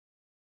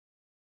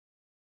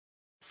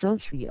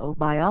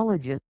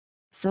Sociobiology.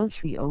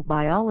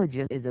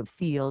 Sociobiology is a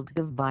field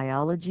of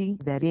biology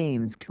that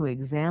aims to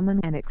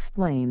examine and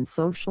explain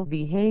social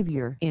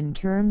behavior in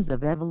terms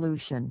of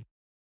evolution.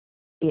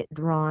 It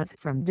draws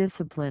from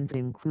disciplines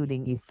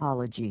including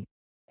ethology,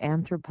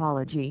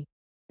 anthropology,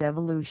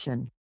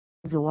 evolution,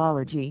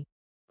 zoology,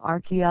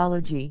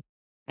 archaeology,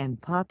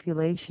 and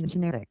population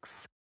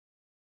genetics.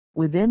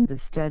 Within the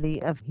study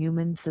of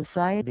human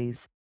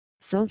societies,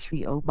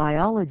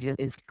 sociobiology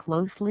is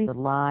closely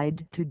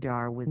allied to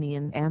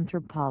Darwinian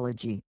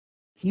anthropology,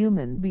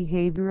 human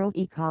behavioral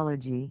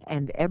ecology,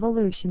 and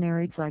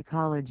evolutionary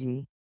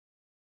psychology.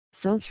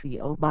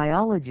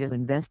 Sociobiology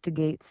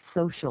investigates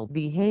social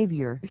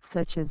behavior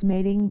such as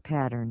mating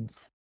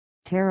patterns,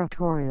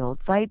 territorial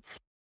fights,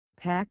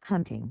 pack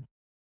hunting,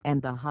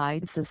 and the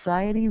hive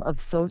society of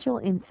social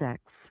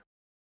insects.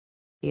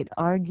 It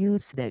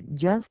argues that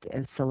just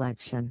as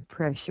selection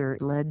pressure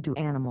led to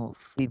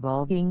animals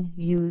evolving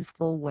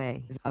useful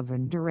ways of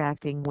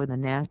interacting with a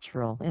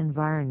natural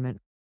environment,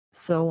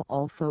 so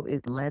also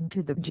it led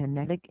to the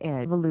genetic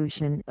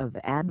evolution of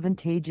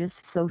advantageous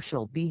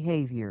social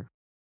behavior.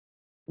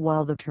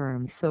 While the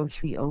term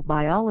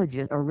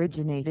sociobiology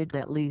originated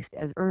at least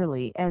as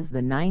early as the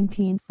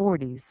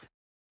 1940s,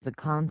 the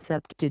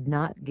concept did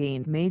not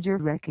gain major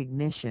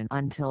recognition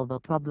until the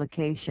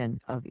publication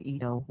of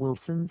E.O.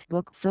 Wilson's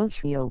book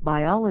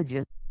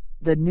Sociobiology,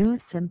 The New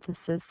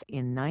Synthesis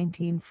in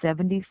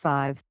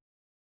 1975.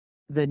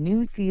 The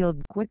new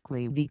field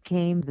quickly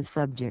became the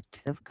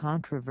subject of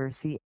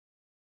controversy.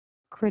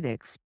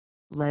 Critics,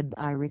 led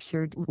by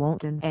Richard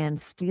Lewontin and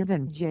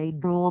Stephen J.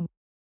 Gould,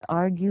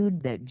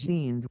 argued that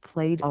genes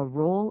played a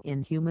role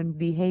in human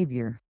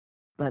behavior,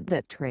 but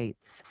that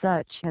traits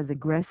such as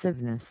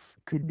aggressiveness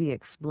could be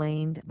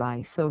explained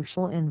by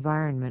social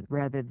environment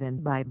rather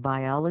than by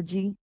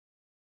biology.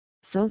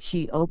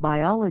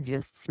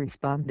 Sociobiologists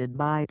responded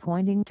by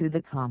pointing to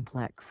the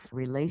complex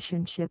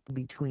relationship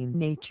between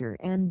nature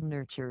and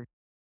nurture,